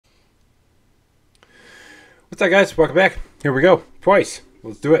What's up, guys? Welcome back. Here we go. Twice.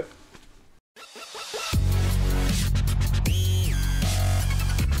 Let's do it.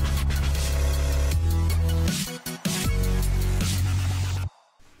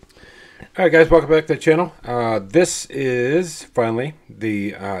 Alright, guys, welcome back to the channel. This is finally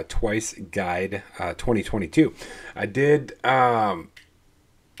the Twice Guide 2022. I did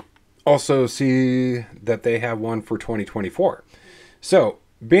also see that they have one for 2024. So,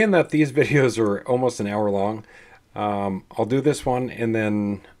 being that these videos are almost an hour long, I'll do this one and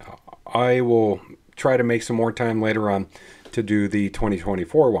then I will try to make some more time later on to do the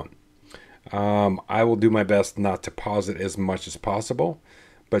 2024 one. I will do my best not to pause it as much as possible,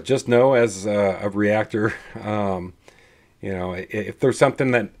 but just know as a reactor, you know, if there's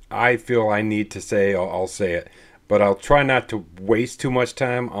something that I feel I need to say, I'll say it. But I'll try not to waste too much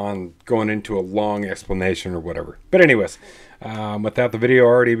time on going into a long explanation or whatever. But anyways, without the video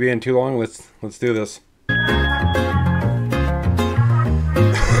already being too long, let's do this.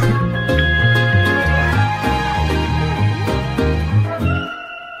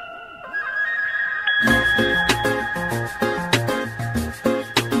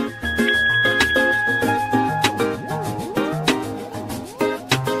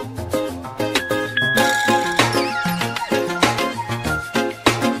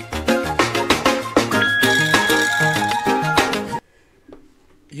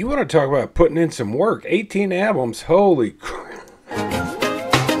 You want to talk about putting in some work? 18 albums, holy crap.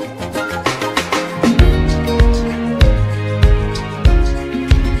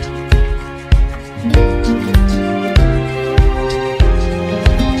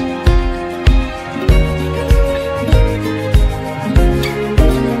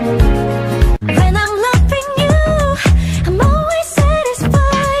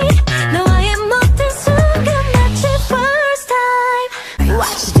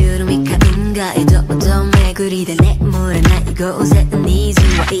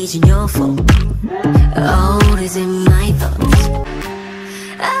 All is in my thoughts.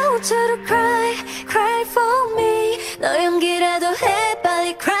 I want you to cry, cry for me. 너 연기라도 해,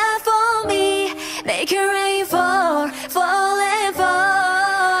 빨리 cry for me. Make it rain fall, fall and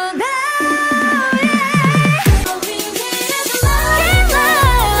fall now, yeah. All we need is love,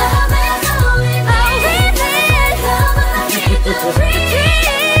 love is all we need. All we need, love is everything.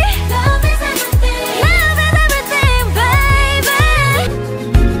 Love is everything, love is everything, baby.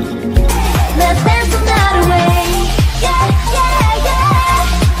 Let's dance the night away. Yeah, yeah, yeah,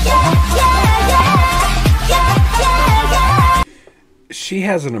 yeah, yeah, yeah, yeah, yeah. She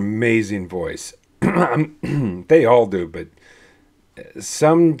has an amazing voice. They all do, but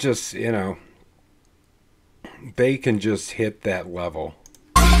some just, you know, they can just hit that level.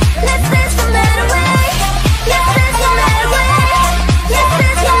 Let's dance the night away. Let's dance the night away. Let's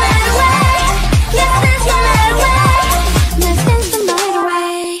dance the night away. Let's dance the night away. Let's dance the night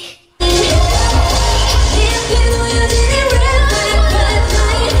away. If you know you did it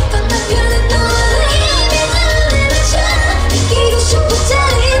right, but I'm gonna know it's shine. 이기고 싶은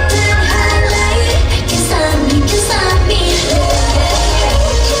짜릿한 highlight. Can't stop me, can't stop me.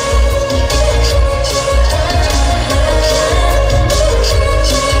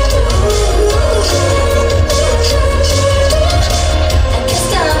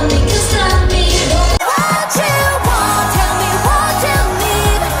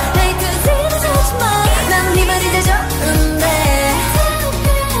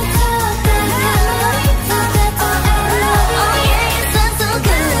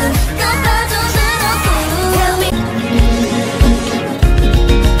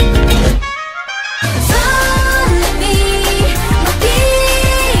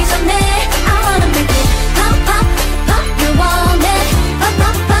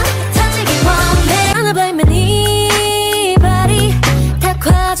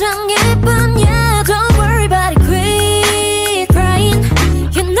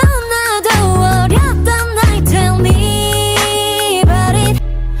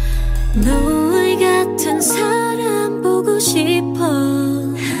 너의 같은 사람 보고 싶어.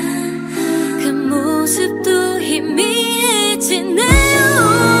 그 모습도 희미해지네요.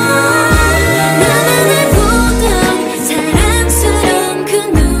 나만을 보던 사랑스러운 그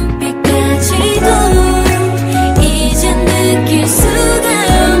눈빛까지도 이젠 느낄 수가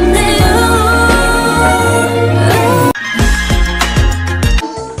없네요.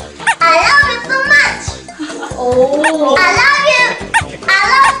 I love you so much. Oh. I love you. I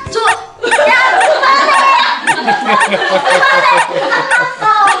love you.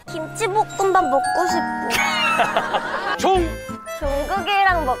 김치볶음밥 먹고 싶어.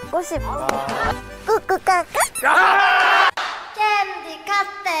 종국이랑 먹고 싶어. 꾸꾸까까? 캔디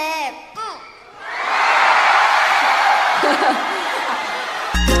카페 꾹.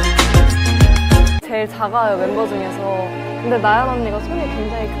 제일 작아요, 멤버 중에서. 근데 나연 언니가 손이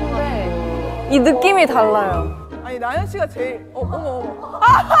굉장히 큰데 이 느낌이 달라요. 아니 나연 씨가 제일 어머.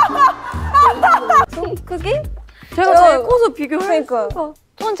 손 크기? 제가 제일 커서 비교하니까.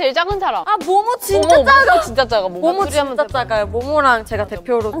 손 제일 작은 사람. 아, 모모 진짜 작아. 진짜 작아. 모모 진짜 작아요. 모모랑 제가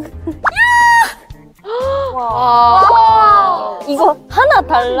대표로. 와. 이거 하나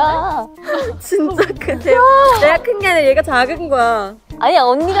달라. 진짜 크대. 내가 큰 게 아니라 얘가 작은 거야. 아니야,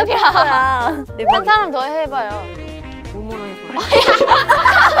 언니가 큰 거야. 한 사람 더 해봐요. 모모랑 해봐.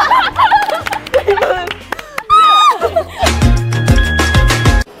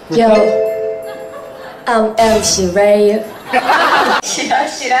 Yo, I'm Elsie Ray. 싫어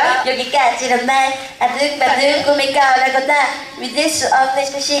여기까지란 말 아득바득 꿈이 가오라거나 믿을 수 없는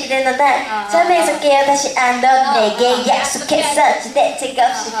현실은 너날 잠에서 깨어 다시 넌 내게 약속했었지 대책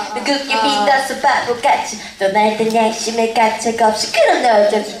없이 누구께 믿어서 바보같이 떠날 땐 양심의 가책 없이 그런 너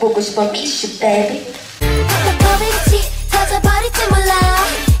어쩐지 보고 싶어 miss you baby 버릇이 터져버릴지 몰라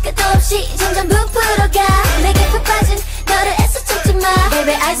끝도 없이 점점 부풀어가 내게 푹 빠진 너를 애써 참지 마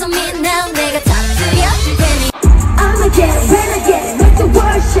Baby eyes on me now 내가 터뜨려줄 테니 I'ma get it when I get it make the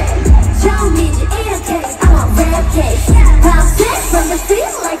world shake 처음이지 이렇게 I'm a rare case Bouncing from the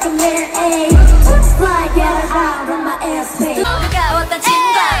streets like a man A Just fly get around on my airspace 누가 어떤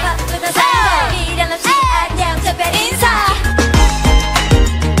친구가 바쁘다 살다 미련 없이 안녕 작별 인사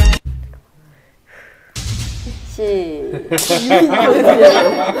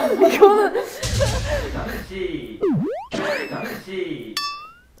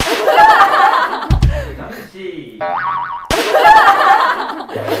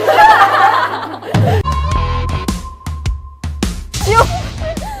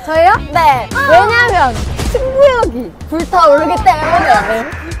저요? 네. 왜냐면 승부욕이 불타오르기 때문에.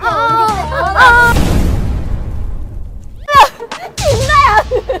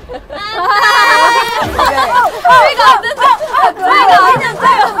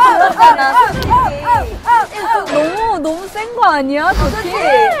 너무 센 거 아니야? 저기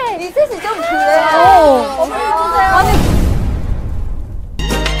이 셋이 좀 그래. 아니.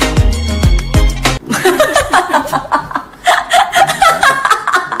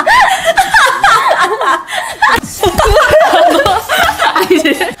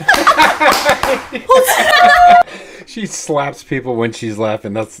 She slaps people when she's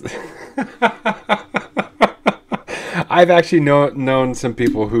laughing. That's. I've actually known some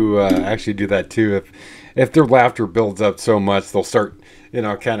people who actually do that too. If their laughter builds up so much, they'll start,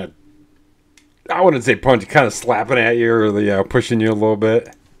 kind of. I wouldn't say punch, kind of slapping at you or pushing you a little bit.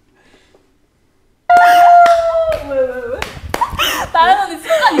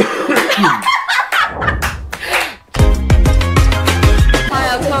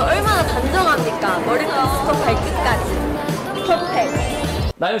 봐요, 저 얼마나 단정합니까? 머리부터 발끝까지.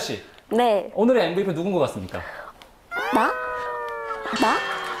 퍼펙트. 나연 씨, 네. 오늘의 MVP 누군 것 같습니까? 나?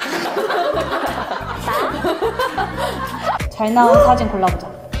 잘 나온 사진 골라보자.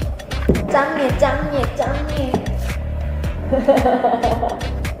 짱예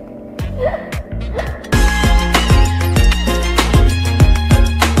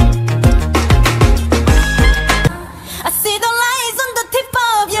I see the lies on the tip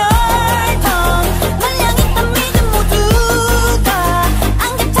of your tongue 널 향했던 믿음 모두 다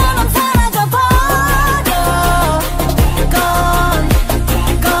안개처럼 사라져버려 건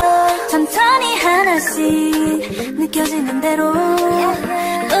천천히 하나씩 느껴지는 대로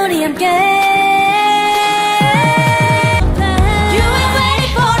우리 함께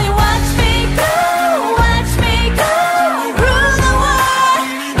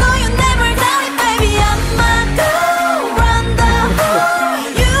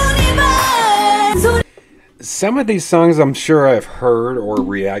Some of these songs I'm sure I've heard or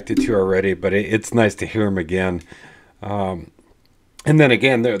reacted to already, but it's nice to hear them again. And then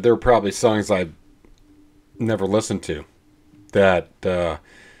again, there are probably songs I've never listened to that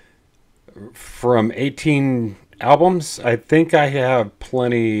from 18 albums, I think I have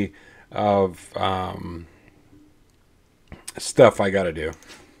plenty of stuff I gotta do.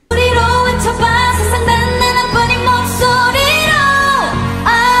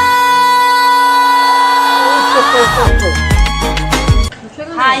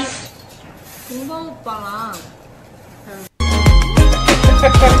 하이. 동성 오빠랑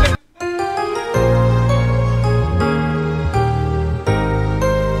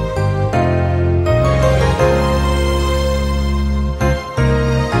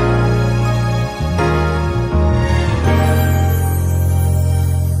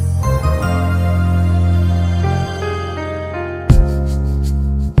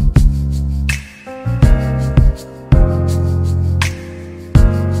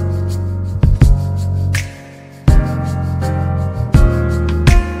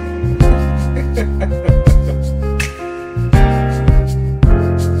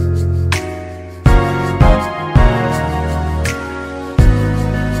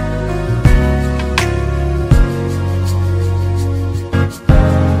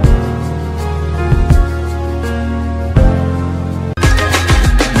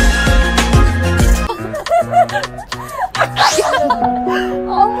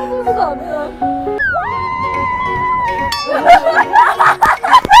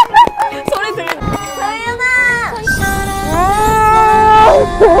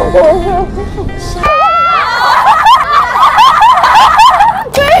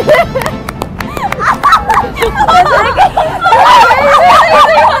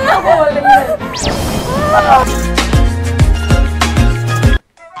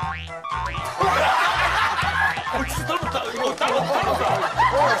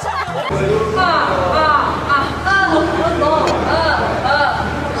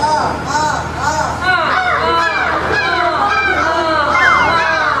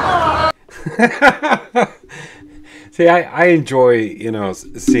See, I enjoy, you know,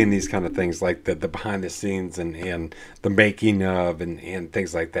 seeing these kind of things, like the behind the scenes and the making of and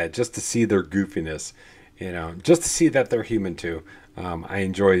things like that, just to see their goofiness, you know, just to see that they're human too. I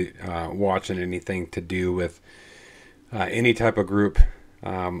enjoy watching anything to do with any type of group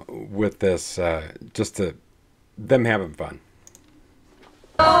with this, just to them having fun.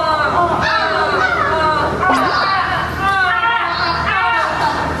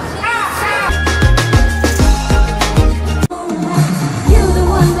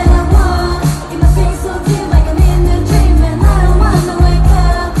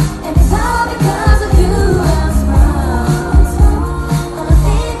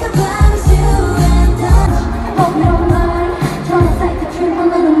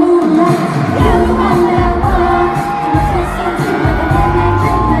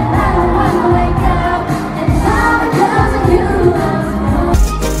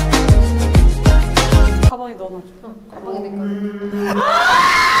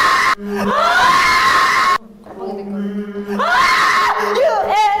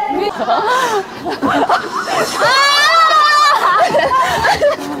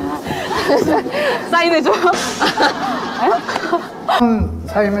 사인해줘요?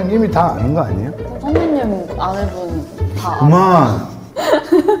 사이면 이미 다 아는 거 아니에요? 선배님 아내분 다 그만.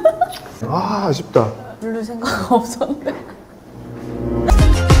 아, 아쉽다. 부를 생각 없었는데.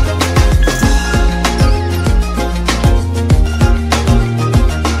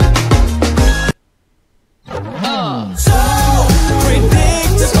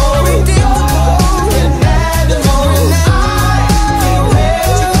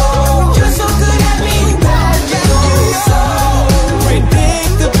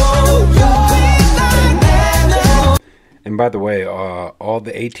 And by the way, all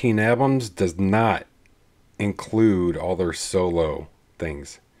the 18 albums does not include all their solo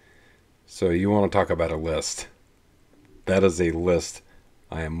things. So you want to talk about a list. That is a list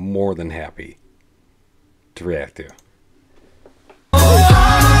I am more than happy to react to.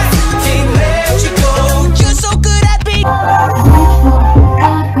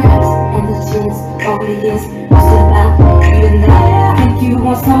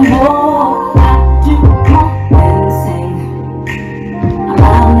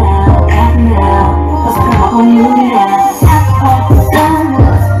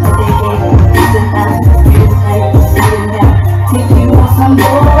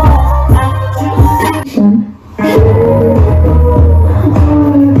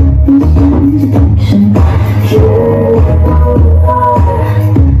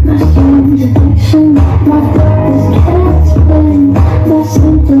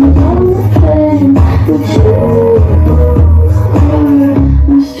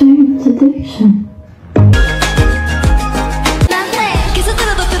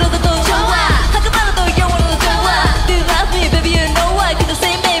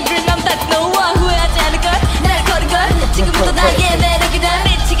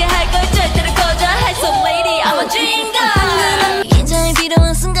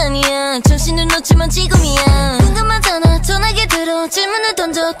 정신을 놓치면 지금이야 궁금하잖아 전화기 들어 질문을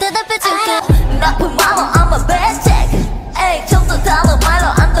던져 대답해줄게 나쁜 말로 I'm a best check 에이 좀 더 다른 말로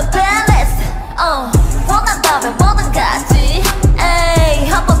I'm the best 원한다면 뭐든 같이 에이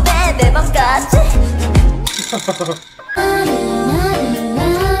한번 내 맘까지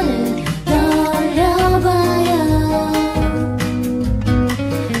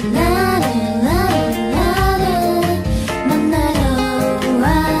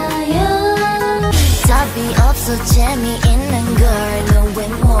재미있는 걸 너 왜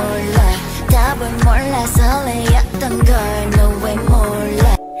몰라 답을 몰라 설레였던 걸 너 왜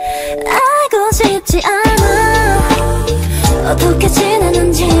몰라 알고 싶지 않아 어떻게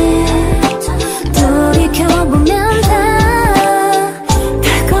지내는지 돌이켜보면 다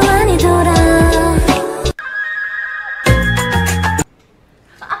별거 아니더라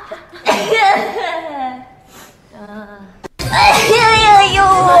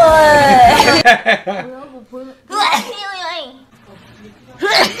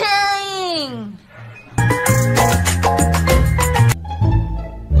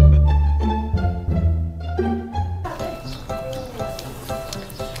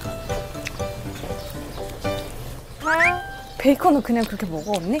베이컨을 그냥 그렇게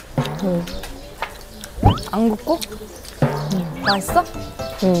먹어 언니? 응. 안 굽고? 응. 맛있어?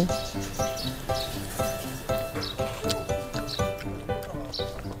 응.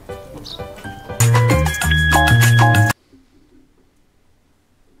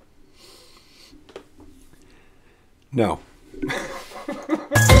 No.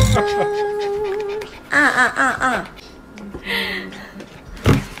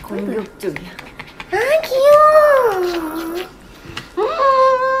 공격적이야. 아 귀여워.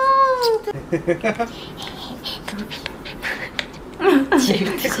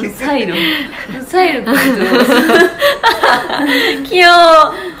 그 사이로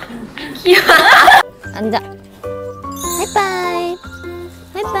귀여워. 앉아. 하이파이브.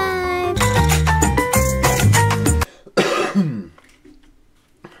 하이파이브.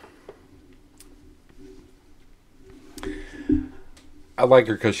 I like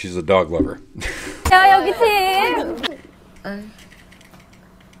her because she's a dog lover. 야 여기 팀.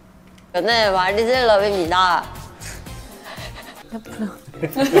 저는 마리즐 러브입니다.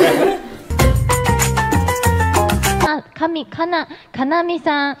 가나미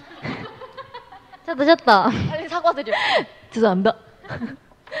さん ちょっと 빨리 사과드려. 죄송합니다.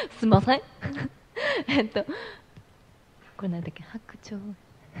 すいません. これなんだっけ白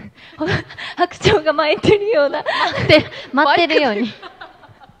鳥が巻いてるようなで待ってるように。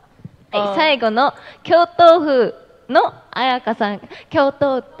はい、最後の京都府の彩香さん、東京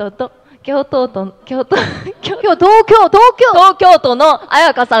都の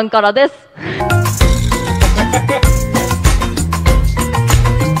彩香さんからです。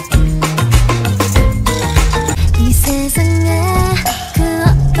 이 세상에 그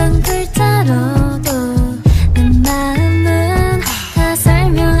어떤 글자로도 내 마음은 다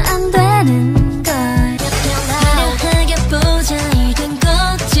설명 안 되는 걸. 화려하게 보자 이젠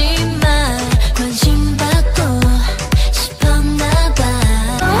걷지만 관심 받고 싶었나 봐.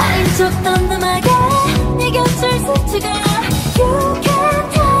 왼쪽던 음악에 내 곁을 스치고 You can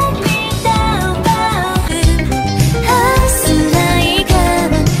take me down, down. 하수라이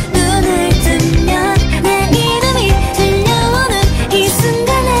가만 눈을 뜨면 내 이름이 들려오는 이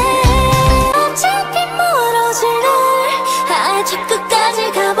순간에 어차피 멀어질 날 아직 끝까지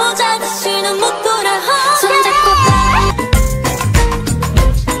가보자. 다시는 못 돌아와. 손잡고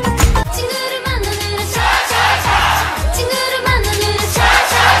친구를 만나느라 샤샤샤 친구를 만나느라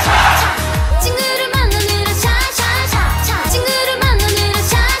샤샤샤 친구를 만나느라 샤샤샤 친구를 만나느라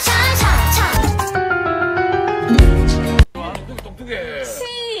샤샤샤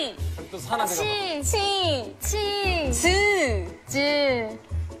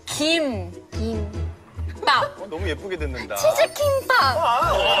너무 예쁘게 듣는다. 치즈김밥.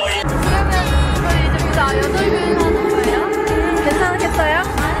 그러면 이제 다 8개나 하는 거예요? 괜찮겠어요?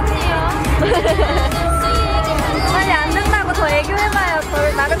 아니 안 된다고 더 애교해봐요.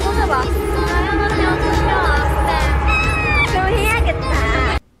 더 나를 꽂아봐. 그럼 해야겠다.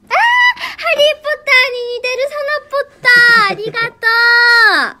 하리포터 니데르 사나포터 아리가또.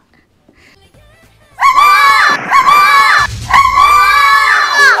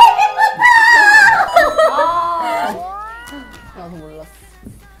 나도 몰랐어.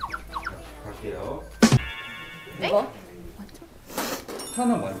 갈게요. 이거?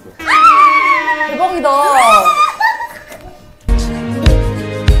 하나 맞죠? 대박이다.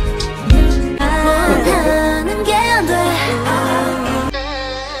 하는 게 안 돼.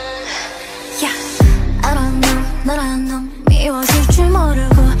 야, I don't know, 너란 놈 미워질 줄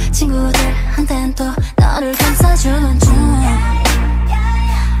모르고 친구들한텐 또 너를 감싸주는 중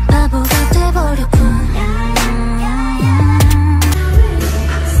바보가 돼버렸군.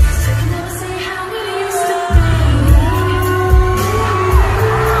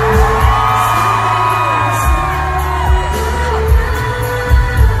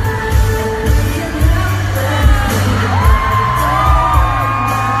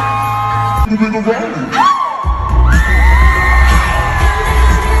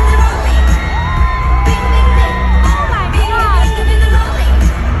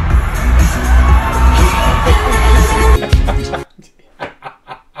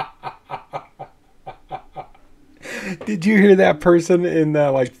 Did you hear that person in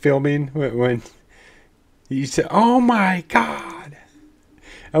the like filming when you said, "Oh my god"?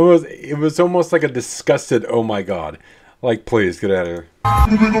 It was almost like a disgusted "Oh my god." Like, please get out of here. I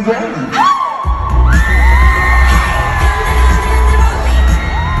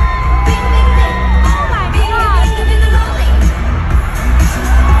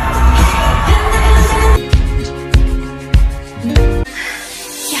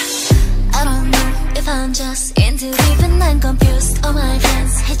don't know if I'm just into deep and I'm confused. All my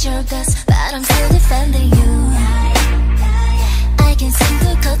friends hate your guts, but I'm still defending you. can't seem to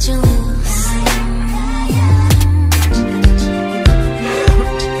cut you loose.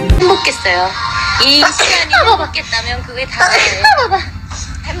 행복했어요. 이 시간이 행복했다면 그게 다예요.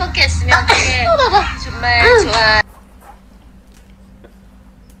 행복했으면 그게 정말 좋아.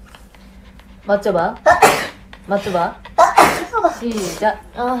 맞춰봐. 맞춰봐. 시작.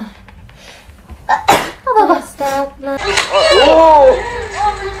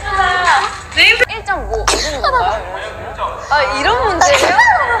 1.5 어디는 건가요? 아 이런 문제예요?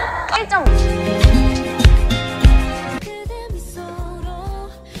 1.5 그대 미소로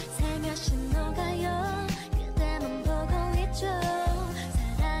살며시 녹아요. 그대만 보고 있죠.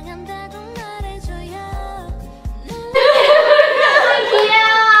 사랑한다고 말해줘요.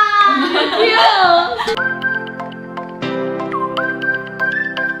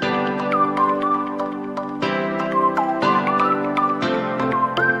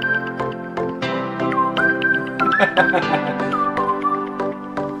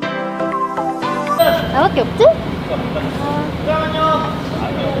 나밖에 없지?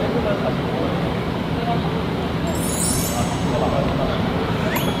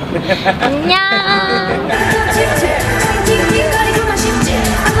 안녕.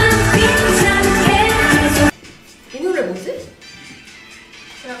 이 노래 뭐지?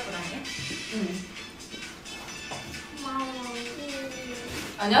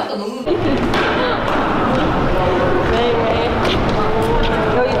 아니 아까 너무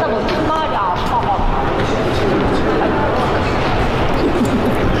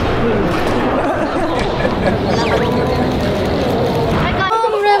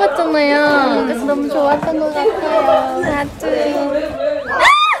처음으로 해봤잖아요. 그래서 너무 좋았던 것 같아요. 나도.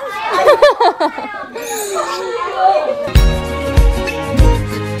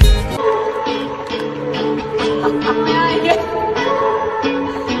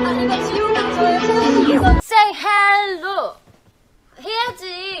 Say hello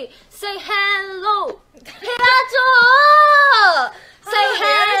해야지. Say hello 해야죠. Say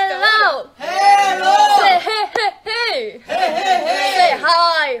hello. Hello. Say hey hey hey. Say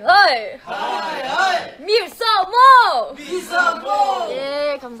hi hi. 밀서모. 밀서모.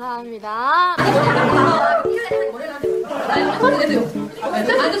 예 감사합니다.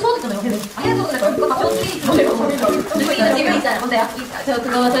 저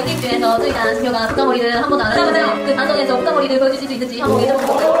그거 전집 중에서 저희 단수교가 부자머리를 한 번도 안 하잖아요. 그 단성에서 부자머리를 보여주실 수 있는지 한번 예정을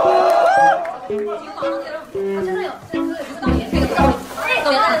해볼까요? 지금도 안 하세요. 같이 해요. 부자머리. 저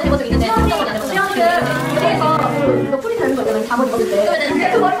옛날에 해본 적 있는데 부자머리 안 해봤어요. 그래서 그 풀이 되는 거 있잖아요. 자머리 먹을 때.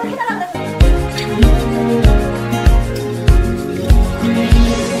 그러면은 그 머리 해달라고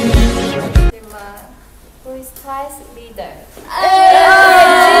Who is class leader?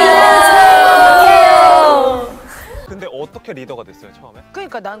 근데 어떻게 리더가 됐어요 처음에?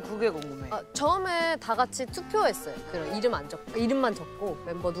 그러니까 난 그게 궁금해. 처음에 다 같이 투표했어요. 그런 이름만 적고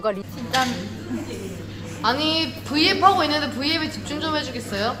멤버 누가 아니 V앱 하고 있는데 V앱에 집중 좀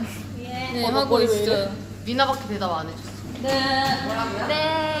해주겠어요? 네 하고 있어요. 미나밖에 대답 안 해줬어.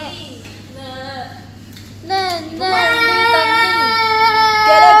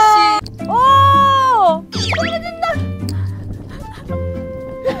 갤럭시. 오!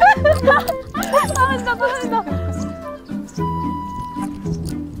 떨어진다. 떨어진다.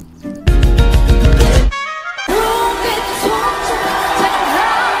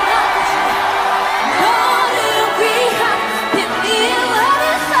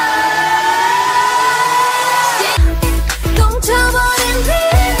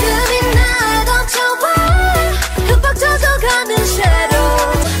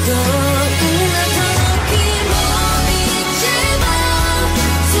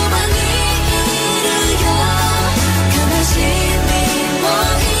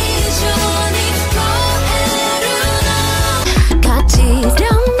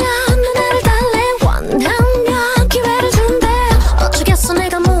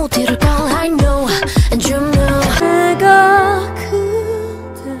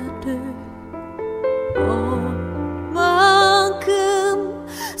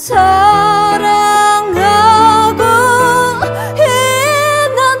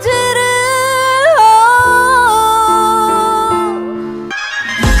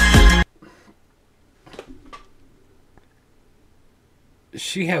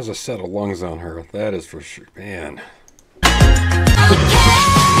 She has a set of lungs on her, that is for sure. Man.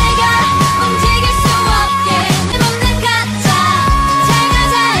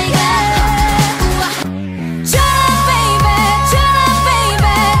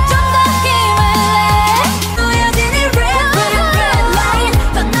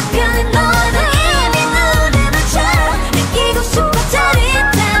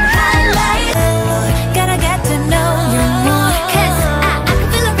 Gotta get to know you more. 'Cause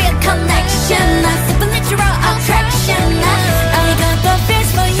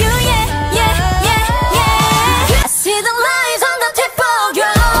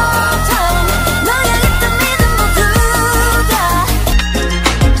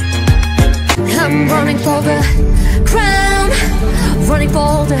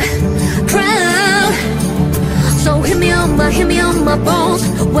bones.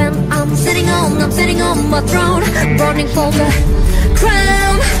 When I'm sitting on my throne, running for the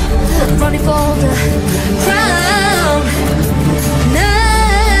crown, running for the crown. Now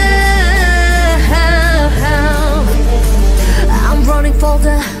I'm running for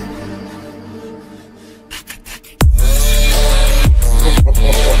the.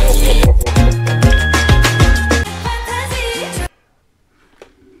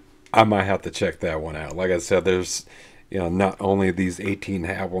 I might have to check that one out. Like I said, there's, you know, not only these 18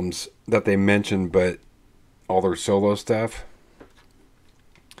 albums that they mentioned, but all their solo stuff.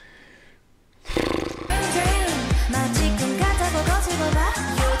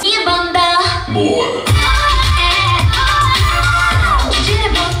 More.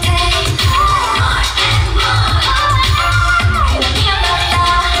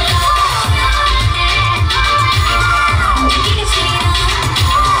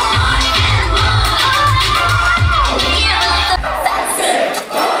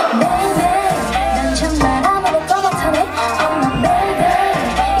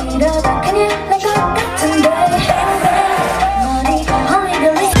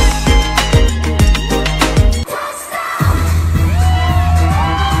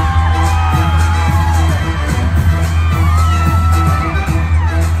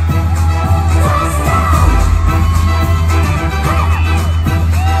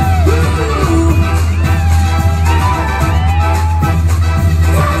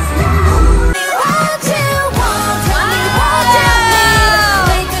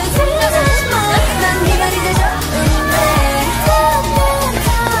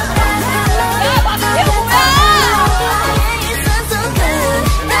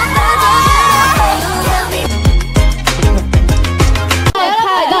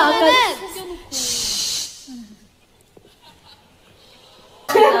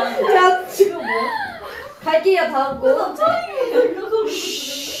 갈게요 다음 곡.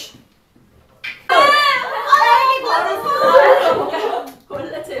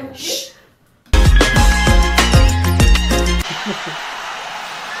 원래 제목이.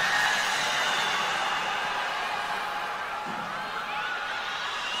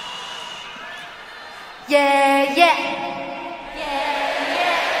 Yeah, yeah.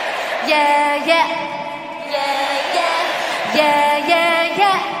 Yeah, yeah. Yeah, yeah,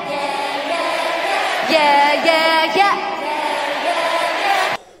 yeah. Yeah, yeah, yeah.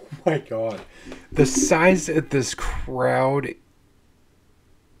 Oh my god. The size of this crowd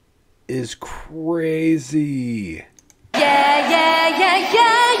is crazy. Yeah, yeah, yeah,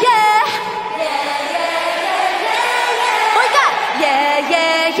 yeah, yeah. Oh my god. Yeah,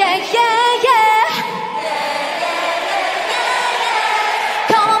 yeah, yeah, yeah, yeah.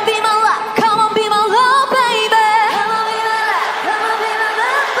 Come on, be my love. Come on, be my love, baby. Come on, be my love. Come on, be my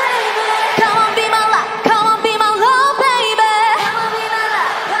love, baby. Come on, be my love. Come on, be my love, baby. Come on, be my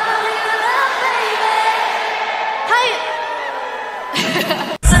love. Come on, be my love, baby. Hi.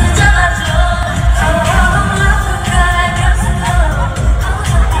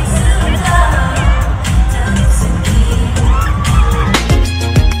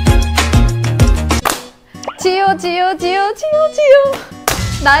 지효 지효 지효 지효 지효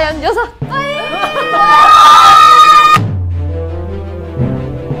나연 여사.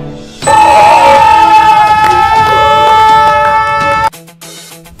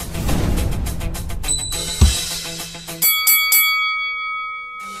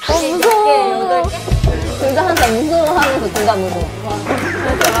 무서워. 둘 다 항상 무서워하면서 둘 다 무서워.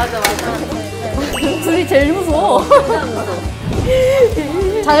 맞아. 둘이 제일 무서워.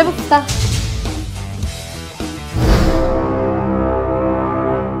 잘 해봅시다.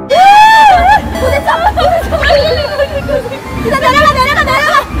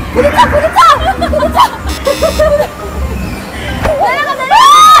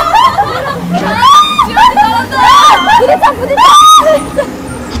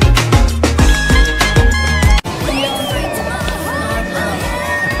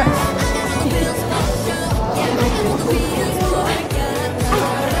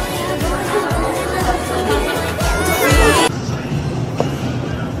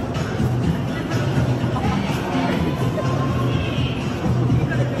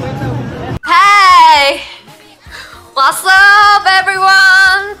 Hey! What's up,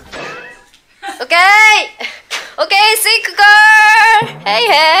 everyone? Okay? Okay, sick girl! Hey,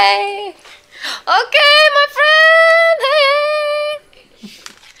 hey! Okay, my friend! Hey, hey!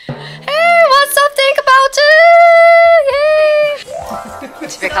 Hey, what's up, think about you?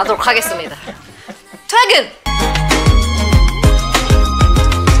 집에 가도록 하겠습니다. 퇴근!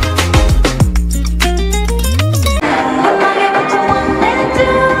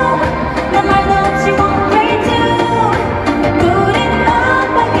 내 말도 없이 one way to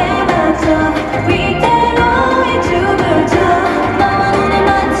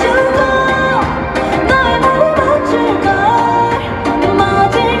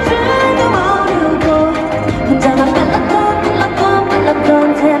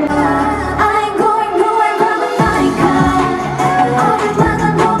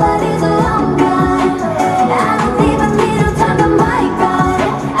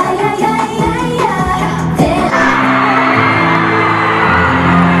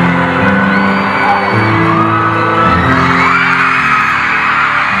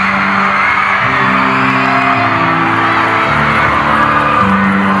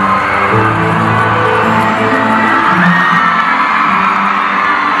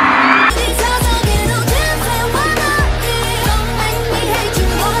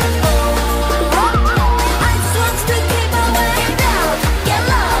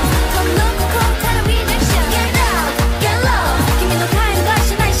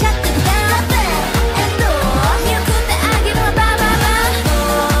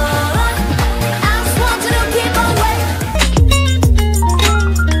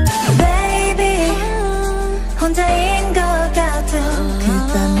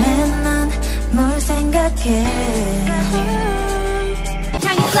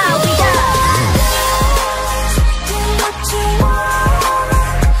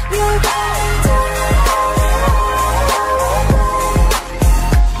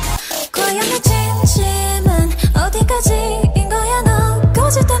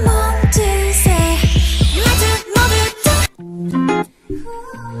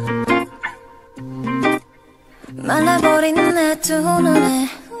두 눈에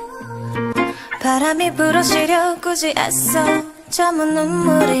바람이 불어시려 굳이 애써 참은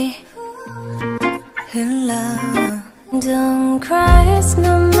눈물이 흘러. Don't cry,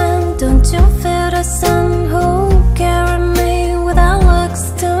 snowman, don't you feel the sun who carry me without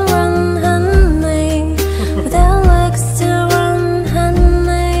legs to run, honey, without legs to run,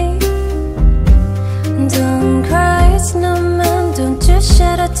 honey. Don't cry, snowman, don't you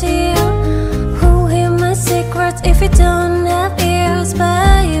shed a tear, who hear my secrets if you don't have ears,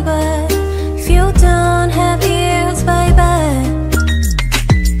 baby, if you don't have ears, baby.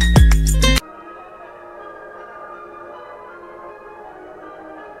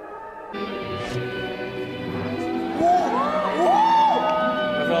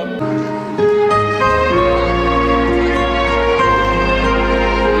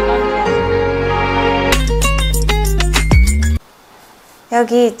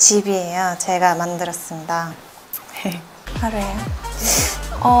 여기 집이에요. 제가 만들었습니다. 하루에요.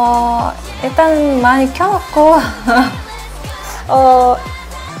 일단 많이 켜놓고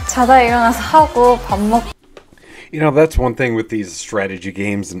자다 일어나서 하고 밥 먹고. You know, that's one thing with these strategy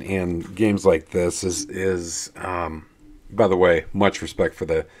games and games like this is by the way, much respect for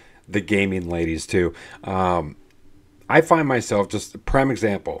the gaming ladies too. I find myself, just a prime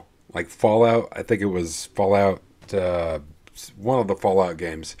example, like Fallout, I think it was Fallout, one of the Fallout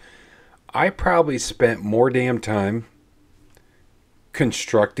games. I probably spent more damn time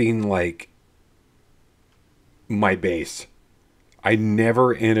constructing like my base. I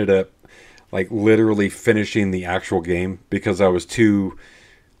never ended up like literally finishing the actual game because I was too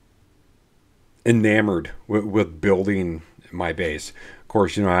enamored with building my base. Of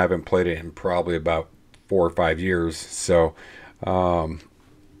course, you know, I haven't played it in probably about 4 or 5 years, so but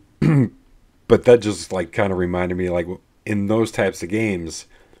that just like kind of reminded me, like, in those types of games,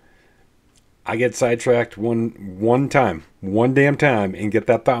 I get sidetracked one damn time, and get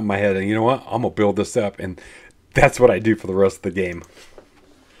that thought in my head, and you know what, I'm gonna build this up, and that's what I do for the rest of the game.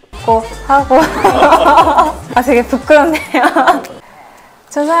 하고 되게 부끄럽네요.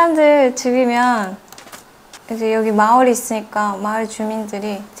 저 사람들 죽이면 이제 여기 마을이 있으니까 마을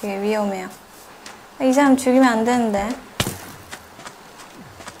주민들이 되게 위험해요. 이 사람 죽이면 안 되는데.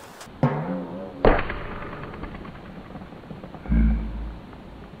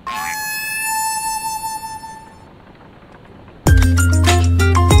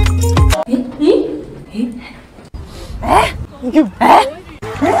 이게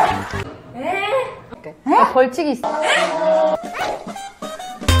벌칙이 있어.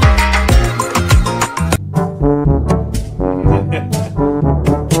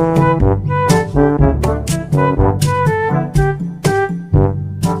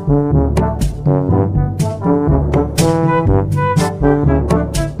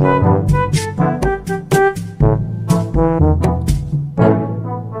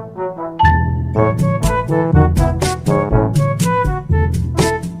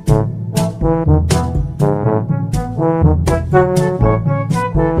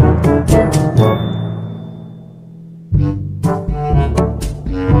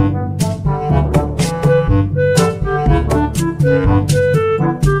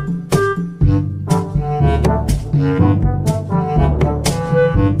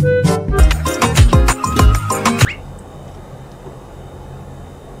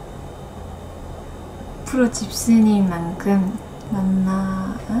 프로 집순이만큼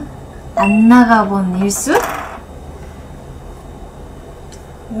안 나가본 일수?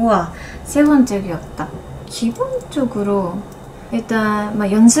 우와, 세 번째였다. 기본적으로 일단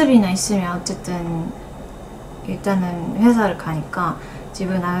막 연습이나 있으면 어쨌든 일단은 회사를 가니까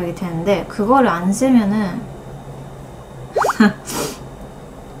집을 나가게 되는데, 그거를 안 세면은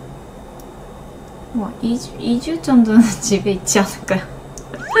뭐 2주 정도는 집에 있지 않을까요?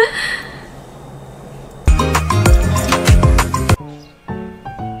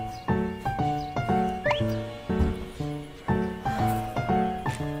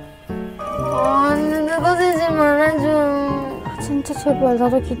 진짜 제발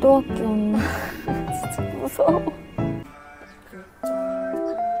나도 기도할게 언니. 진짜 무서워.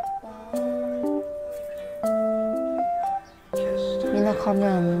 미나 가면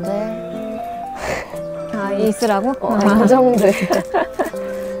안 돼. 아, 있으라고? 그 정도.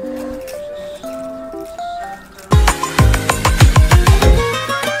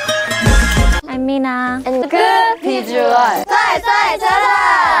 안미나. 그 비주얼 쌀쌀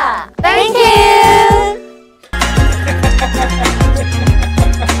자라. 땡큐.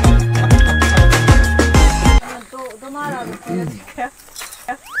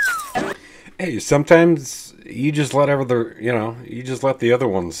 Hey, sometimes you just let you just let the other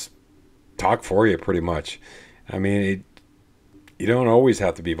ones talk for you, pretty much. I mean, You don't always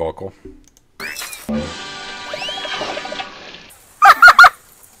have to be vocal.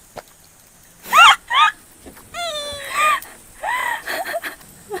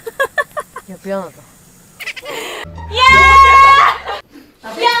 야, 미안하다.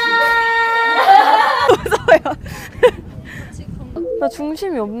 무서워요. 나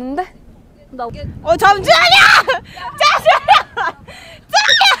중심이 없는데? 잠시만요! 잠시만요!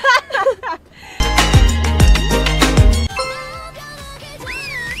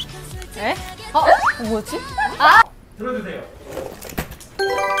 에? 뭐지? 아! 들어주세요.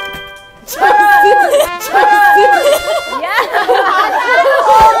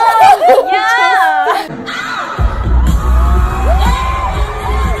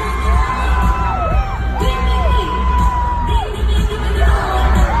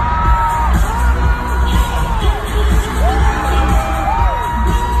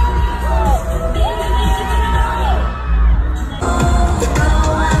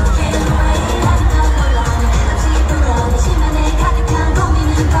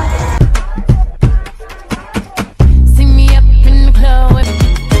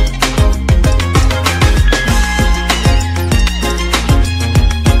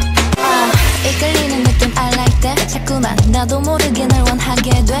 나도 모르게 널 원하게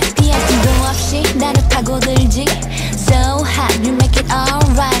돼 피할 수도 없이 나를 파고들지 So hot, you make it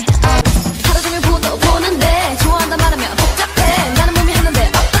alright 하루 종일 보는데 좋아한다 말하면 복잡해 나는 몸이 하는데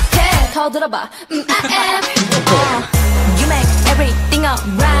어떡해 더 들어봐 I am You make everything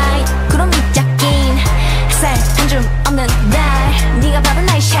alright 구름이 짝인 햇살 한 줌 없는 날 네가 바로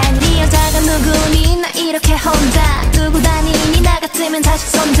나의 shine 네 여자가 누구니 나 이렇게 혼자 두고 다니니 나 같으면 다시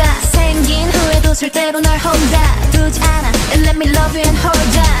손자 생긴 후에도 절대로 널 혼자 두지 않아 And let me love you and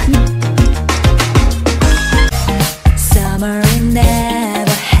hold on Summer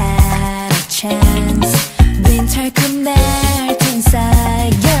never had a chance Winter could melt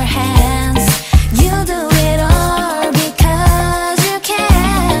inside your hands You do it all because you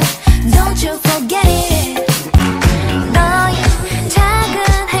can Don't you forget it 너의 작은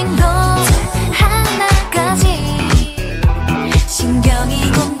행동 하나까지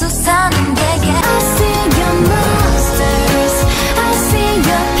신경이 곤두서는 게 I see your monsters I see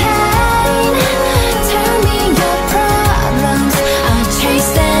your pain Tell me your problems I'll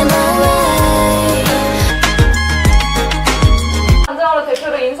chase them away 마지막으로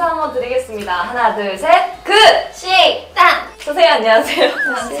대표로 인사 한번 드리겠습니다. 하나, 둘, 셋, 식당! 선생님 안녕하세요.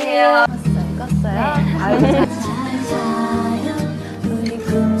 안녕하세요. 껐어요? 네.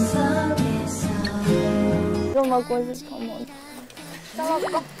 이거 먹고 싶어.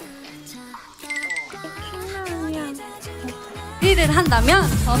 먹어. 를 한다면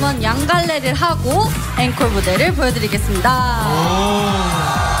저는 양갈래를 하고 앵콜 무대를 보여드리겠습니다.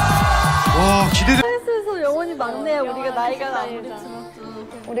 와, 기대돼. 댄스에서 영혼이 많네요. 우리가 나이가 나이지만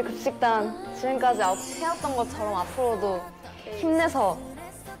우리 급식단 지금까지 해왔던 것처럼 앞으로도 힘내서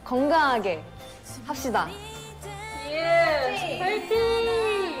건강하게 합시다. 예!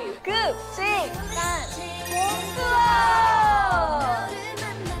 파이팅! 급식단 봄투어!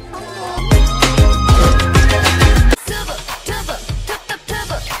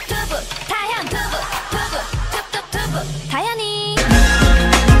 다현이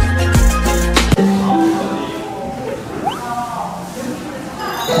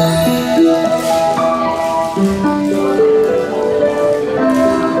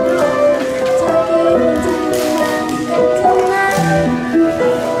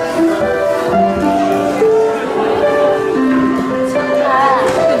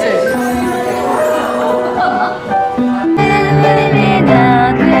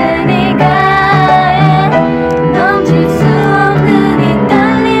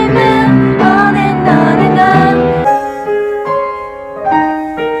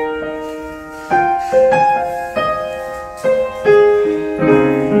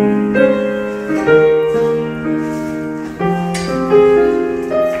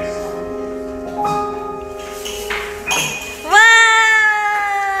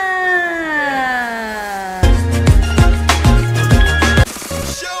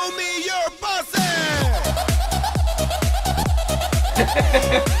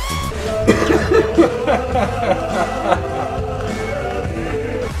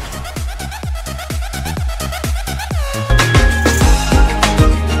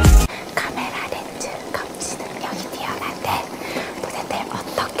카메라 렌즈 검지 능력이 뛰어난데 무대들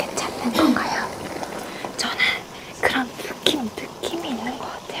어떻게 찾는 건가요? 저는 그런 느낌이 있는 것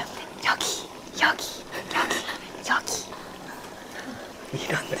같아요. 여기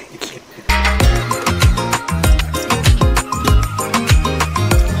이런 느낌.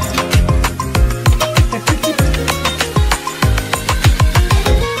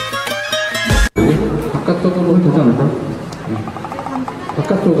 하면 되지 않을까?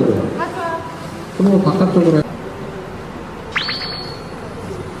 바깥쪽으로. 손으로 바깥쪽으로 해.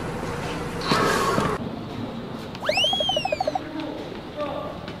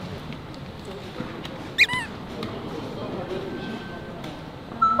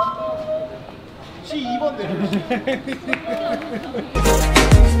 C2번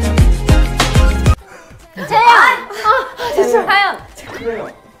재현! 하연!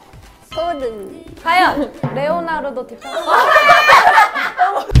 소는 하연! 레오나르도 디카프리오.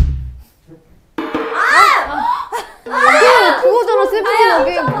 그거잖아, 세븐틴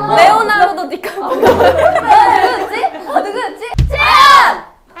어게인. 레오나르도 디카프리오. 누구였지? 재현!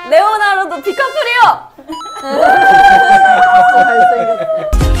 레오나르도 디카프리오!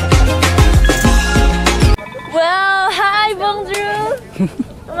 Wow, hi, bonjour.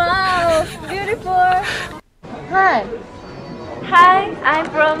 Wow, beautiful. Hi. Hi, I'm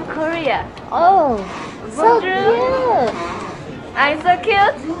from Korea. Oh, so cute. I'm so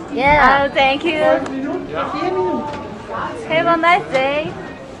cute? Yeah. Oh, thank you. Have a nice day.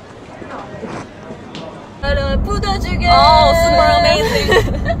 Oh, super amazing.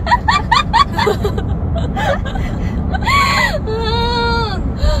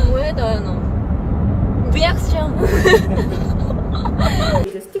 뭐해, 다현아? 리액션.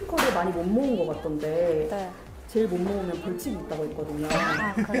 이제 스티커를 많이 못 모은 것 같던데 제일 못 모으면 벌칙이 있다고 했거든요.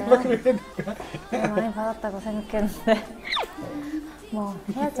 아, 그래요? 많이 받았다고 생각했는데 뭐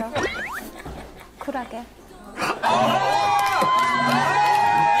해야죠. 쿨하게.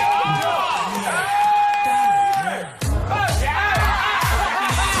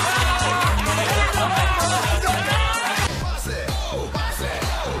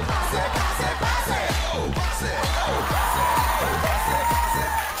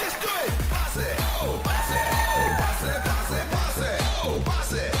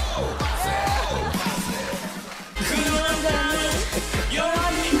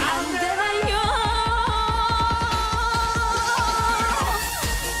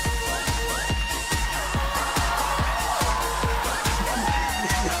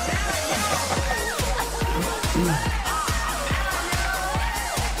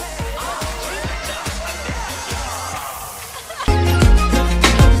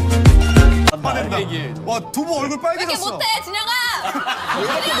 와, 두부 얼굴 빨개졌어. 왜 이렇게 못해, 진영아? 왜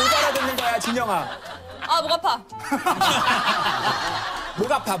이렇게 못 알아듣는 거야, 진영아? 아, 목 아파.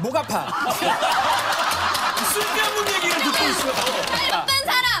 목 아파, 목 아파. 쓸데없는 얘기를 듣고 있어. 나쁜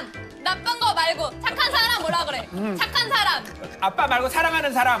사람! 나쁜 거 말고 착한 사람 뭐라 그래? 착한 사람! 아빠 말고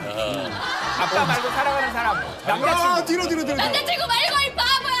사랑하는 사람. 아빠 말고 사랑하는 사람. 남자친구. 아, 뒤로. 남자친구 말고 이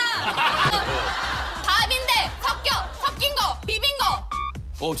바보야! 밥인데 섞인 거, 비빈 거.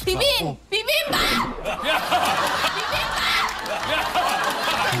 비빔밥!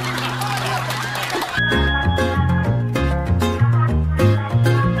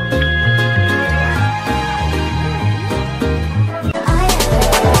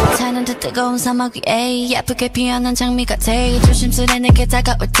 타는 듯 뜨거운 사막 위에 예쁘게 피어난 장미 같아. 조심스레 내게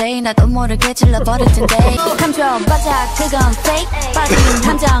다가올 때 나도 모르게 질러버릴 텐데. 감정 바짝 그건 fake. 빠진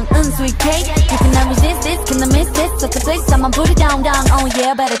함정은 sweet cake. You cannot resist this, cannot miss this. So the place I'ma put it down. Oh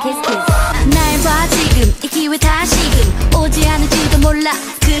yeah, better kiss. 날 봐 지금 이 기회 다시금 오지 않을지도 몰라.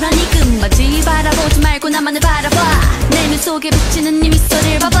 그러니 끝마지 바라보지 말고 나만을 바라봐. 내 눈 속에 비치는 네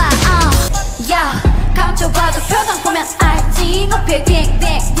미소를 봐봐. Yeah. 감춰봐도 표정 보면 알지. 높이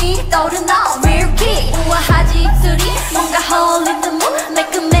빅빅 떠오른 너 real key. 우아하지 입술이 뭔가 홀린 듯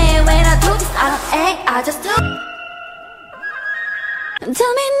매끈해. When I do this I don't act, I just do.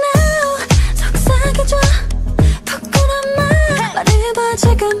 Tell me now 속삭여줘 부끄러운 말 말해봐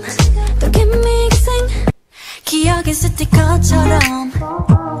지금 또 give me kissing. 기억의 스티커처럼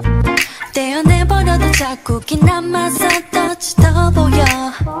떼어내버려도 자꾸 긴 남아서 떠 보여.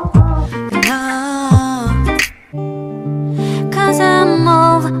 Cause I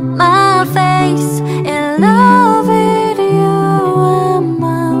move my face in love with you. I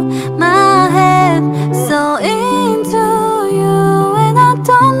move my head so into you. And I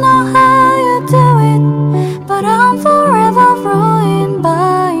don't know how you do it, but I'm forever ruined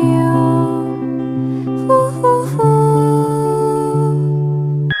by you.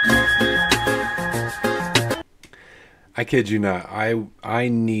 I kid you not. I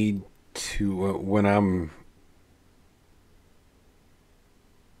need to when I'm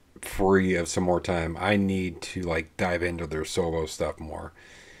free of some more time, I need to like dive into their solo stuff more.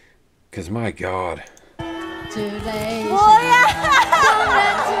 Cause my God. 뭐야?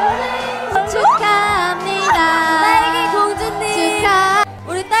 축하합니다. 딸기 공주님.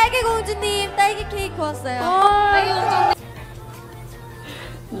 우리 딸기 공주님 딸기 케이크 왔어요. 딸기 공주님.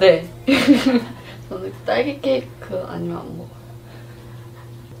 네. 저는 딸기 케이크 아니면 안 먹어요.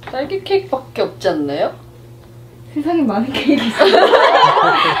 딸기 케이크밖에 없지 않나요? 세상에 많은 케이크 있어요.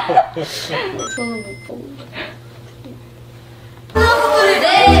 저는 못 먹는다.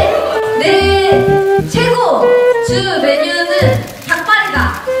 네, 최고 주 메뉴는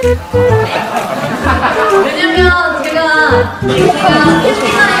닭발이다. 왜냐면 제가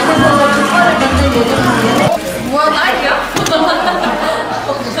캠핑카에서 닭발을 만들 예정이에요. 뭐야, 딸기야?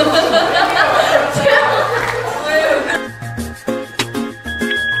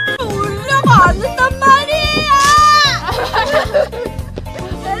 울려고 안 된단 말이에요.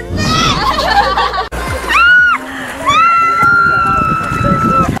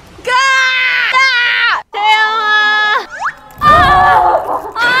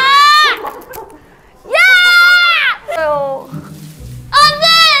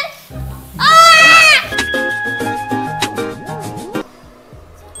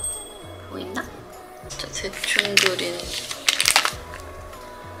 보이나? 저 대충 그린.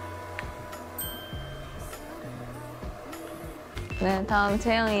 네, 다음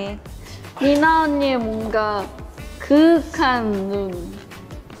채영이. 니나 언니의 뭔가 그윽한 눈.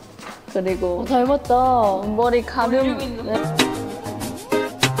 그리고 닮았다. 머리 가름. 네.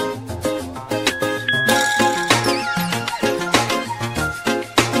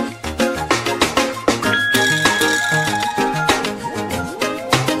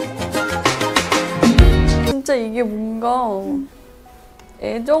 진짜 이게 뭔가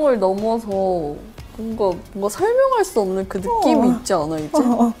애정을 넘어서 뭔가 설명할 수 없는 그 느낌이 있지 않아 이제?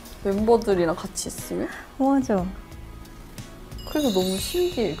 멤버들이랑 같이 있으면? 맞아. 그래서 너무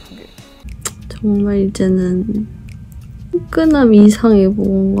신기해 그게. 정말 이제는 끈함 이상의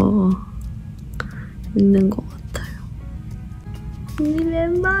뭔가가 있는 것 같아요. 우리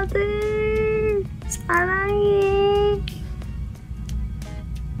멤버들 사랑해.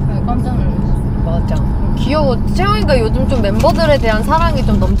 깜짝 놀랐어. 맞아. 귀여워. 채영이가 요즘 좀 멤버들에 대한 사랑이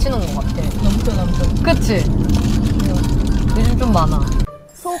좀 넘치는 것 같아. 넘쳐. 그치? 요즘 좀 많아.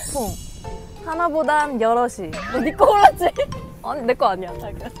 소품 하나보단 여럿이. 네 거 골랐지? 아니 내 거 아니야.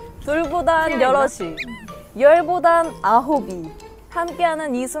 둘보단 여럿이, 열보단 아홉이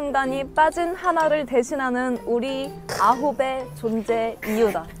함께하는 이 순간이 빠진 하나를 대신하는 우리 아홉의 존재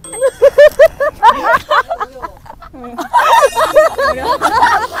이유다.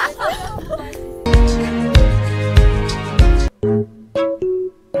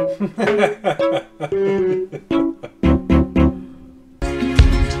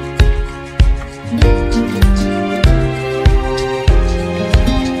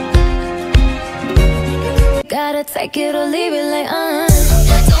 Gotta take it or leave it like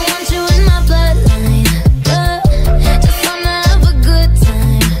don't want you in my bloodline. Just wanna have a good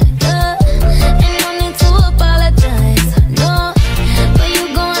time. Ain't no need to apologize. No, but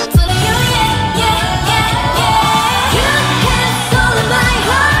you gon' have to yeah. You can't solve my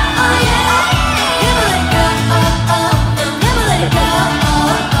heart, oh yeah. Never let go, never let it go,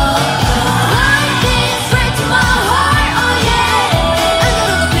 One thing straight to my heart, oh yeah. I got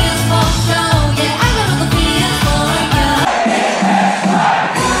all the feels for you, yeah. I got all the feels for you.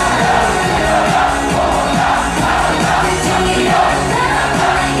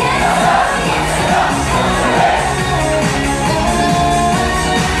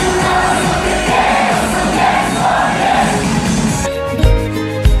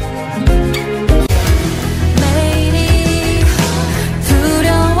 매일이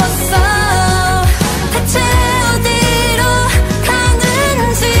두려웠어. 대체 어디로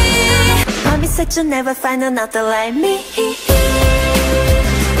가는지. Mommy said you'll never find another like me.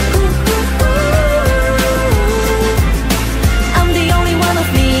 I'm the only one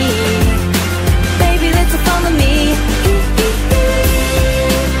of me. Baby, let's follow me.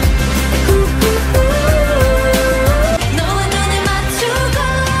 너와 눈을 맞추고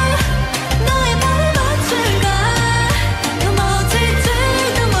너의 발을 맞출까.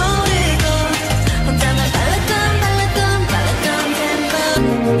 넘어질지도 모르고 혼자만 발랐던 템포.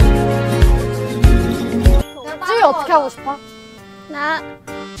 찌 어떻게 하고 싶어? 나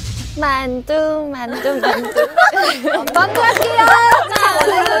만두. 만두 할게요.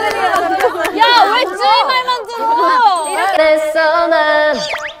 야, 왜 찌말만 들어? 그랬어 난.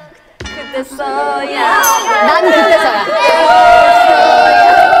 그때서야. 난 그때서야.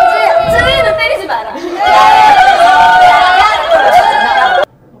 쯔이는 때리지 마라.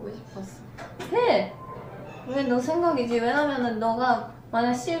 하고 싶었어. 해! 왜 너 생각이지? 왜냐면은 너가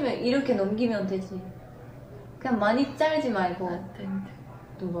만약 싫으면 이렇게 넘기면 되지. 그냥 많이 짤지 말고.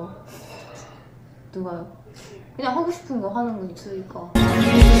 누가요? 그냥 하고 싶은 거 하는 거 있으니까.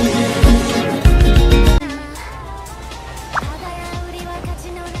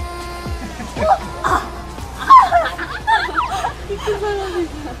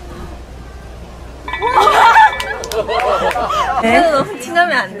 그래도 너무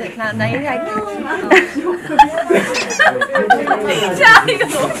티나면 안 돼. 나 이렇게 할게. 자, 이거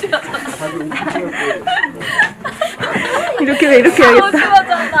너무 싫어. 이렇게 해야겠다.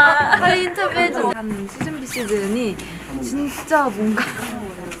 어지러잖아. 빨리 인터뷰해줘. 한 시즌 B 시즌이 진짜 뭔가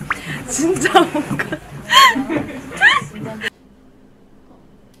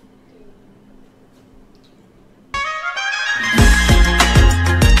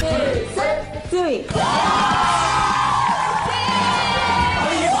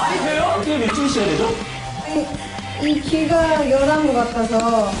이 귀가 요란 것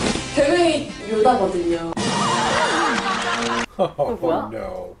같아서 별명이 요다거든요. 뭐야?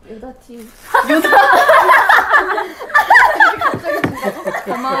 No. 요다 티.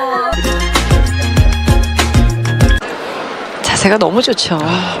 고마워. 자세가 너무 좋죠.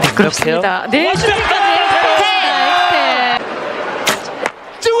 그렇습니다. 네, 슈팅까지.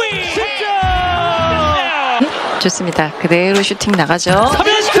 좋습니다. 그대로 슈팅 나가죠.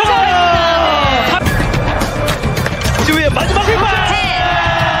 주위에 마지막 휘발!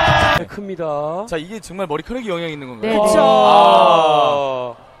 큽니다. 자, 이게 정말 머리카락이 영향이 있는 건가요? 네, 그렇죠.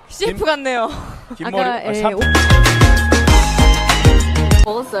 아. CF 같네요. 긴 머리. 아까, 샴푸.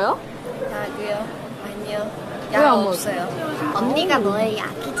 먹었어요? 약이요? 아니요. 왜안 약 먹었어요? 없어요. 언니가 너의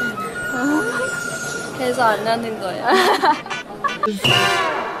약이잖아. 그래서 안 하는 거야.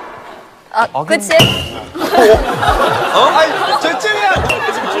 그치? 아니, 저쯤이야!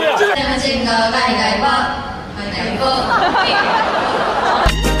 내가 지금 거 가위가위보. 가위가위보.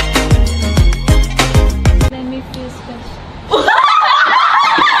 Let me feel special.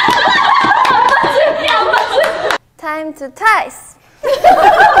 Time to Tice.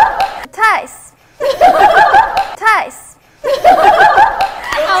 Tice. Tice.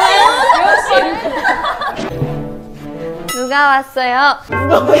 누가 왔어요?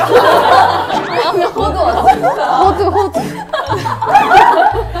 호두.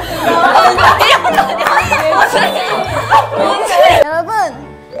 여러분,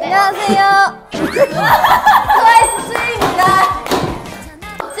 안녕하세요. 트와이스 쯔위입니다.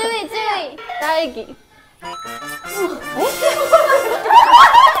 쯔위. 딸기.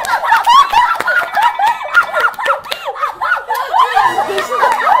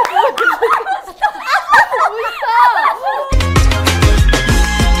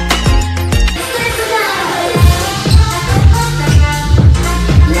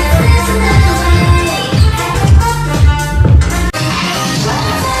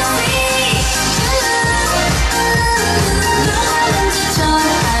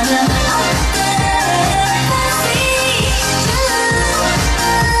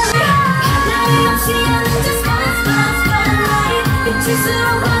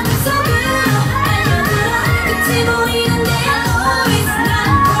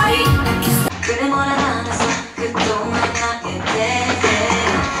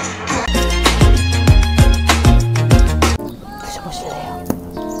 드셔보실래요?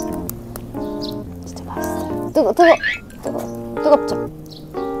 진짜 맛있어요. 뜨겁죠?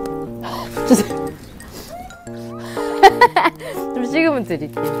 주세요. 좀 식으면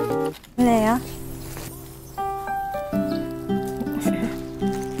드릴게요. 네요.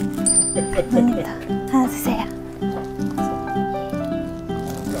 아닙니다. 하나 드세요.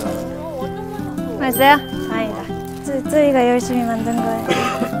 맛있어요? 다행이다. 쯔이가 열심히 만든 거예요.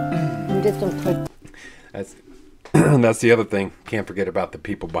 이제 좀 덜. That's the other thing. Can't forget about the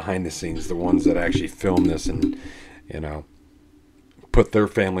people behind the scenes, the ones that actually film this and, you know, put their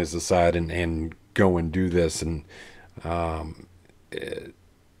families aside and go and do this. And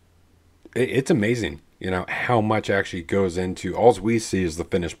it's amazing, you know, how much actually goes into, all we see is the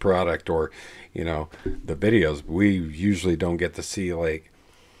finished product or, you know, the videos. We usually don't get to see like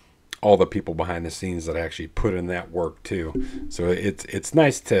all the people behind the scenes that actually put in that work too. So it's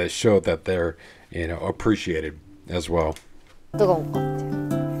nice to show that they're, you know, appreciated as well. 뜨거운 것 같아요.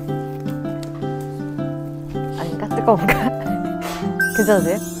 아닌가? 뜨거운가?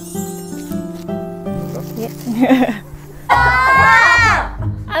 괜찮으세요? 예.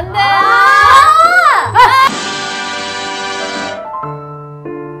 안 돼!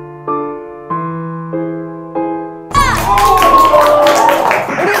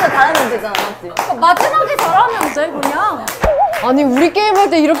 우리가 잘하면 되잖아, 맞지? 마지막에 잘하면 돼 그냥. 아니 우리 게임할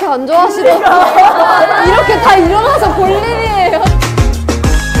때 이렇게 안 좋아하시더라. 이렇게 다 일어나서 볼 일이에요.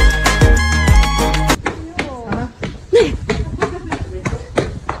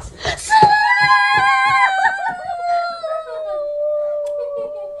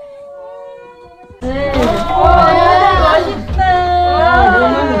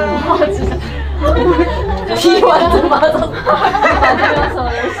 비 완전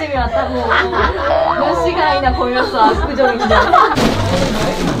맞으면서 열심히 왔다고 몇 시간이나 걸렸어 압구정인데.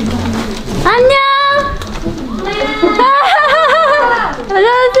 안녕.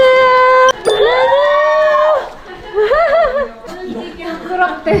 안녕하세요.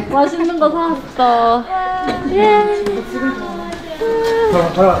 부끄럽대. 맛있는 거 사왔어.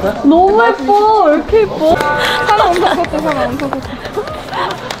 너무 예뻐. 왜 이렇게 예뻐? 하나 엄청 컸어. 하나 엄청 컸어.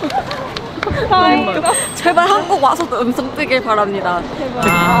 제발 한국 와서도 음성 뜨길 바랍니다. 제발.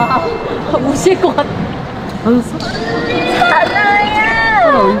 무시할 것 같아. 알았어? 사나야.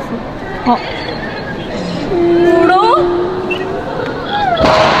 하나 어딨어? 울어?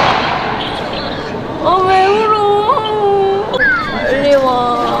 왜 울어? 빨리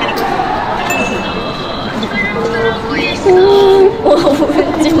와.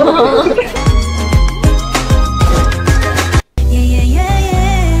 울지 마.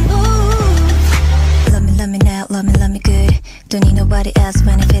 Love me good. Don't need nobody else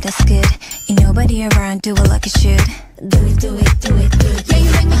when I feel that's good. Ain't nobody around, do it like you should. Do it, do it, do it, do it. Yeah,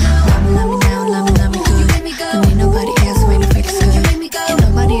 you make me go. Love me now, love me good. Don't need nobody else when I feel that's good. Ain't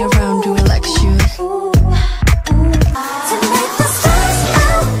nobody around, do it like you should. Tonight the stars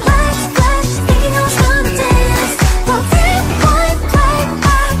out like flash, thinking I was gonna dance. But 3-point play,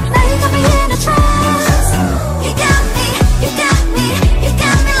 now you got me in a trance. You got me, you got me, you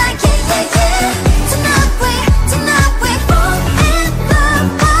got me like yeah, yeah, yeah. Tonight we fall in love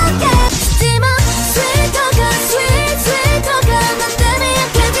again. Steam up, sweet talker, sweet talker. 난 때문에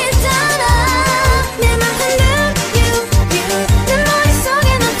약해지잖아. 내 맘 흘려, you. 내 머릿속에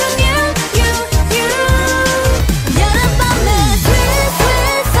넌 you. 여름밤에 sweet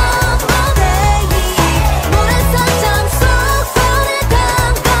song all day. 모래사장 속 손을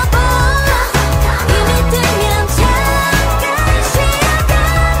감아봐. 이미 들면 잠깐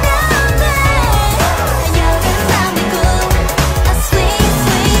쉬어가면 돼. 여름밤이고 a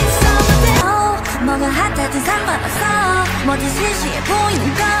sweet summer day. 뭐가 핫하든 상관없어. 뭐든 시시해 보이는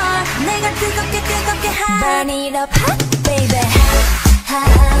걸 내가 뜨겁게 하. Burn it up hot baby.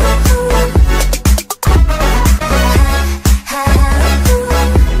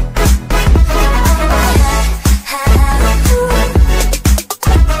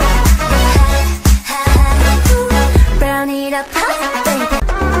 Burn it up hot baby.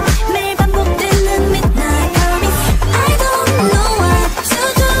 매일 반복되는 midnight promise. I don't know what to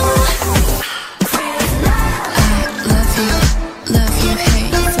do. Love you,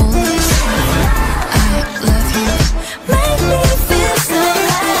 hateful. I love you. Make me feel so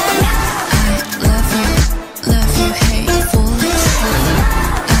right. I love you, hateful.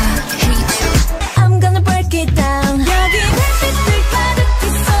 I hate you. I'm gonna break it down. 여기 빛을 가득히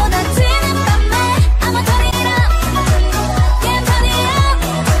쏟아지는 밤에 I'ma turn it up. Yeah, turn it up.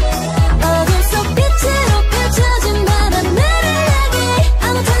 어둠 속 빛으로 펼쳐진 바람을 향해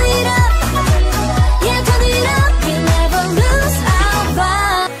I'ma turn it up. Yeah, turn it up. We never lose our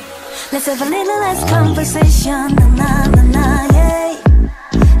vibe. Let's have a little less conversation. 나나나나 yeah.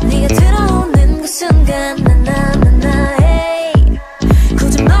 네가 들어오는 그 순간 나나나나 hey.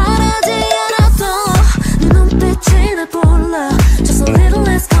 굳이 말하지 않아도 네 눈빛이 날 불러. Just a little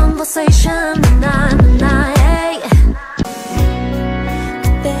less conversation. 나나나나 hey.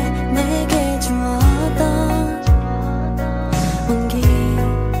 그때 내게 주었던 온기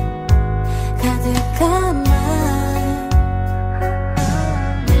가득한 말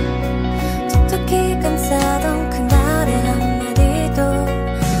톡톡히 감싸던 그날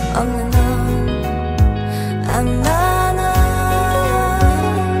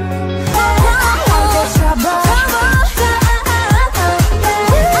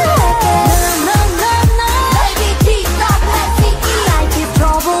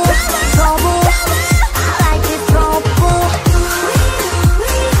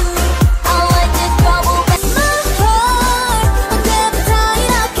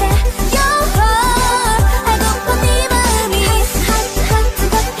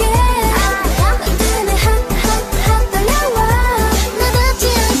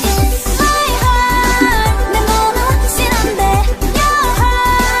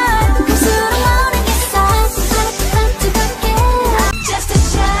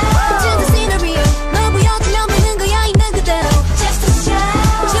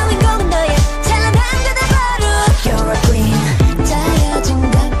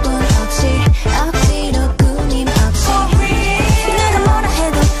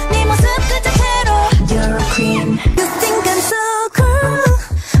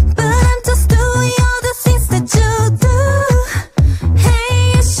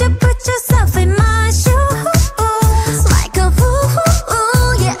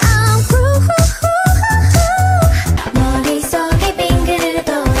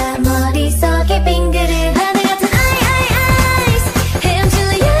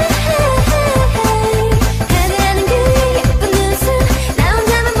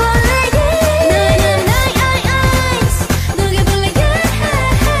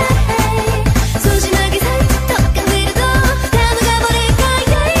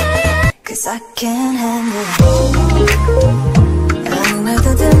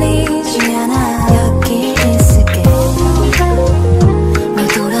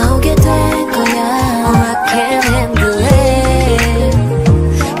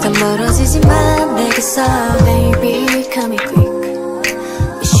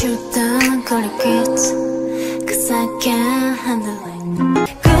what it gets, 'cause I can't handle it.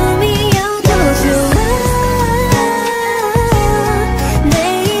 꿈이어도 좋아.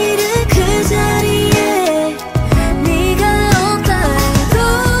 내일은 그 자리에 네가 없다 해도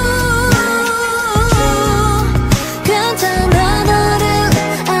괜찮아. 너를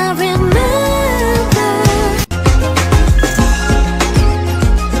I remember.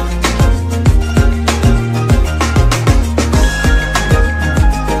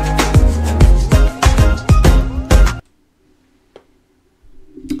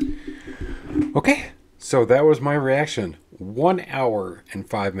 Okay, so that was my reaction. 1 hour and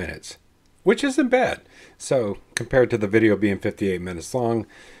 5 minutes, which isn't bad. So compared to the video being 58 minutes long,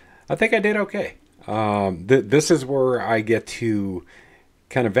 I think I did okay. This is where I get to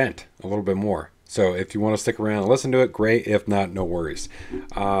kind of vent a little bit more. So if you want to stick around and listen to it, great. If not, no worries.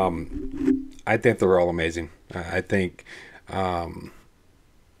 I think they're all amazing. I think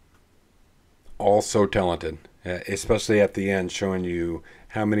all so talented, especially at the end, showing you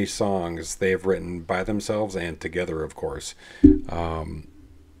how many songs they have written by themselves and together, of course. And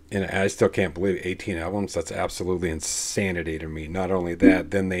I still can't believe 18 albums. That's absolutely insanity to me. Not only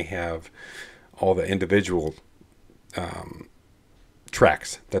that, then they have all the individual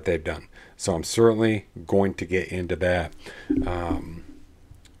tracks that they've done. So I'm certainly going to get into that.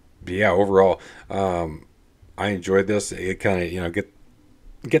 But yeah, overall, I enjoyed this. It kind of, you know,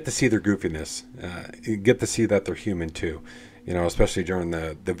 get to see their goofiness. Get to see that they're human too. You know, especially during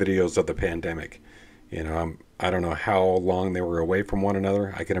the videos of the pandemic. You know, I don't know how long they were away from one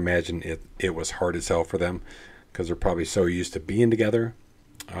another. I can imagine it was hard as hell for them because they're probably so used to being together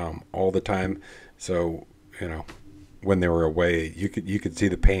all the time. So, you know, when they were away, you could see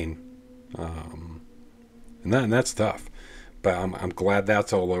the pain, and that's tough. But I'm glad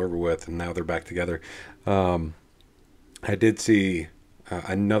that's all over with, and now they're back together. I did see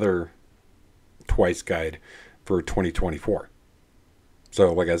another Twice guide for 2024.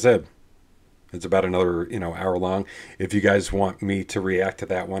 So like I said, it's about another, you know, hour long. If you guys want me to react to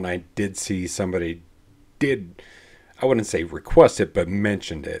that one, I did see somebody I wouldn't say request it, but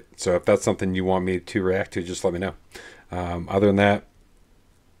mentioned it. So if that's something you want me to react to, just let me know. Other than that,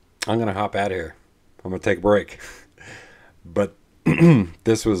 I'm going to hop out of here. I'm going to take a break. But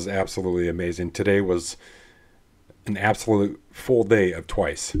this was absolutely amazing. Today was an absolute full day of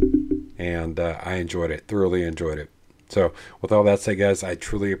Twice. And I enjoyed it, thoroughly enjoyed it. So with all that said, guys, I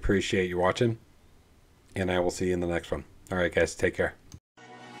truly appreciate you watching. And I will see you in the next one. All right, guys, take care.